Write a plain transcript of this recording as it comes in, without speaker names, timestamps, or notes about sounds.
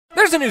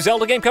There's a new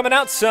Zelda game coming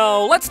out,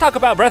 so let's talk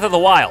about Breath of the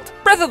Wild.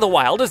 Breath of the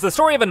Wild is the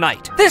story of a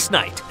knight. This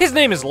knight, his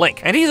name is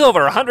Link, and he's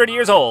over 100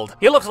 years old.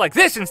 He looks like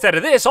this instead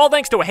of this, all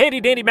thanks to a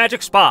handy-dandy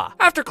magic spa.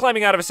 After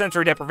climbing out of a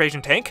sensory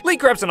deprivation tank,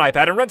 Link grabs an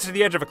iPad and runs to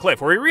the edge of a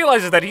cliff where he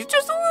realizes that he's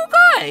just a little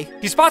guy.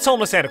 He spots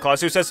homeless Santa Claus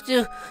who says,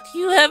 Do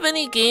you have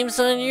any games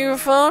on your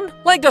phone?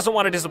 Link doesn't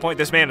want to disappoint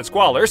this man in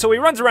squalor, so he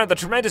runs around the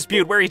tremendous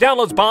butte where he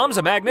downloads bombs,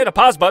 a magnet, a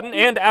pause button,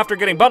 and after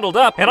getting bundled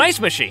up, an ice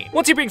machine.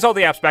 Once he brings all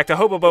the apps back to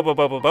Hobo Bobo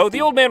Bobo Bo, the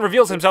old man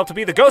reveals himself to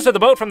be the ghost of the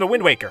boat from the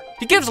Wind Waker.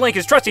 He gives Link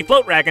his trusty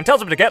float rag and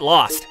tells him to get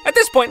lost. At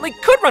this point,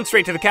 Link could run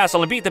straight to the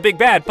castle and beat the big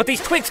bad, but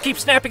these twigs keep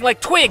snapping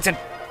like twigs and...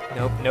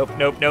 Nope.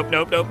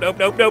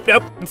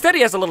 Instead,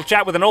 he has a little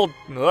chat with an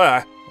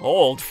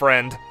old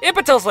friend.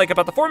 Impa tells Link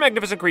about the 4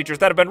 magnificent creatures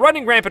that have been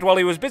running rampant while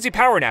he was busy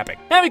power napping.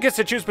 Now he gets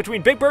to choose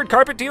between Big Bird,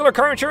 Carpet Dealer,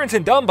 Car Insurance,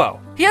 and Dumbo.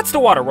 He heads to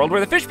Waterworld,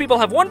 where the fish people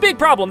have one big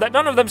problem that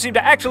none of them seem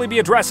to actually be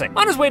addressing.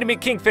 On his way to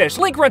meet King Fish,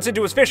 Link runs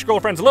into his fish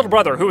girlfriend's little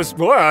brother, who is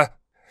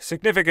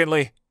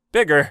significantly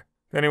bigger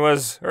than he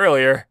was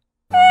earlier.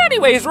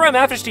 Anyway, his Royal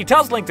Majesty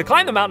tells Link to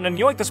climb the mountain and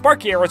yoink the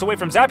sparky arrows away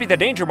from Zappy the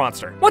Danger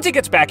Monster. Once he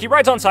gets back, he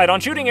rides on side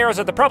on shooting arrows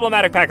at the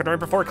problematic Pachyderm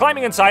before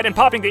climbing inside and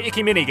popping the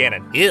icky mini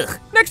Ganon. Ugh.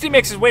 Next, he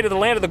makes his way to the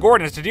land of the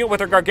Gordons to deal with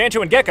their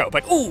gargantuan gecko,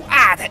 but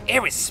That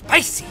air is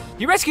spicy.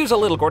 he rescues a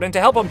little Gordon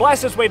to help him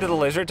blast his way to the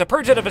lizard to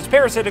purge it of his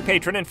parasitic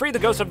patron and free the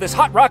ghost of this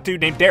hot rock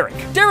dude named Derek.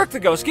 Derek the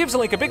ghost gives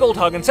Link a big old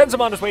hug and sends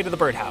him on his way to the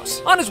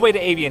birdhouse. On his way to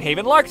Avian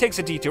Haven, Lark takes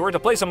a detour to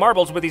play some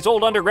marbles with these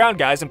old underground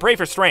guys and pray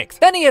for strength.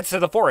 Then he heads to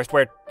the forest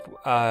where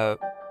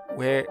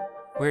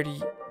do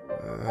you...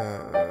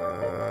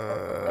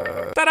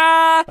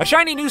 Ta-da! A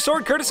shiny new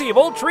sword courtesy of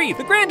Old Tree,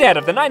 the granddad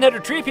of the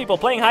 900 tree people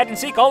playing hide and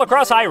seek all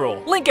across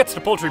Hyrule. Link gets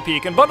to Poultry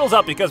Peak and bundles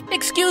up because,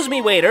 excuse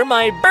me waiter,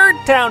 my bird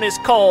town is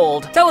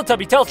cold.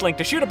 Teletubby tells Link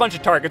to shoot a bunch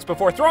of targets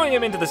before throwing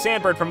him into the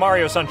Sandbird from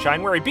Mario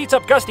Sunshine where he beats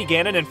up Gusty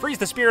Ganon and frees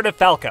the spirit of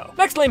Falco.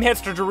 Next, Link heads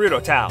to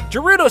Gerudo Town.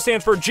 Gerudo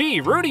stands for Gee,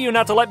 rude of you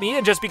not to let me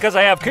in just because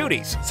I have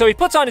cooties. So he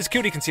puts on his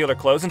cootie concealer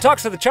clothes and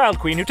talks to the Child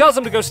Queen who tells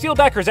him to go steal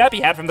back her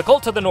Zappy hat from the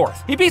cult to the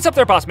north. He beats up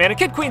their boss man and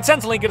Kid Queen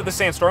sends Link into the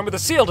sandstorm with a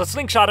seal to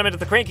slingshot him into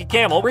the cranky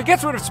camel where he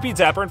gets rid of Speed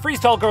Zapper and frees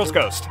Tall Girl's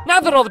ghost. Now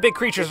that all the big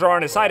creatures are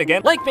on his side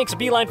again, Link makes a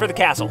beeline for the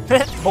castle.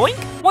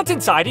 Boink! Once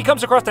inside, he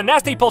comes across the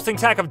nasty pulsing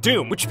sack of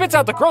doom, which spits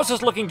out the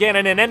grossest looking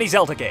Ganon in any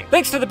Zelda game.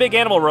 Thanks to the big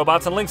animal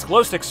robots and Link's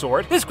glowstick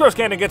sword, this gross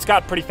Ganon gets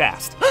got pretty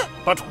fast.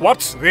 But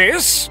what's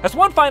this? As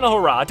one final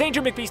hurrah,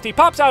 Danger McBeastie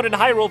pops out in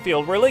Hyrule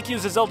Field where Link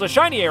uses Zelda's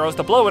shiny arrows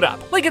to blow it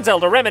up. Link and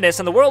Zelda reminisce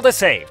and the world is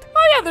saved.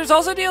 Oh yeah, there's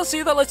also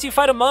DLC that lets you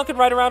fight a monk and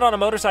ride around on a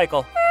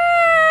motorcycle.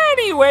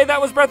 Anyway, that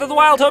was Breath of the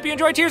Wild. Hope you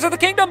enjoyed Tears of the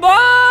Kingdom.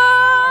 Bye!